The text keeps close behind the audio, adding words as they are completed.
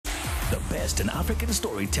The best in African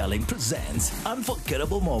storytelling presents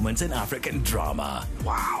unforgettable moments in African drama.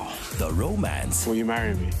 Wow. The romance. Will you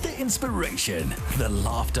marry me? The inspiration. The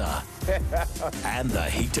laughter. And the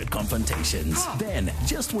heated confrontations. Then,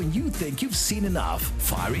 just when you think you've seen enough,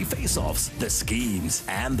 fiery face-offs, the schemes,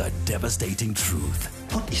 and the devastating truth.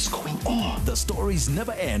 What is going on? The stories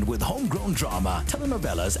never end with homegrown drama,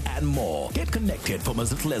 telenovelas, and more. Get connected from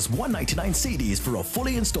as little as $199 CDs for a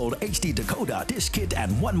fully installed HD decoder, dish kit,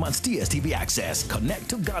 and 1 month's DSTV access. Connect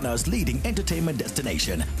to Ghana's leading entertainment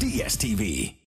destination, DSTV.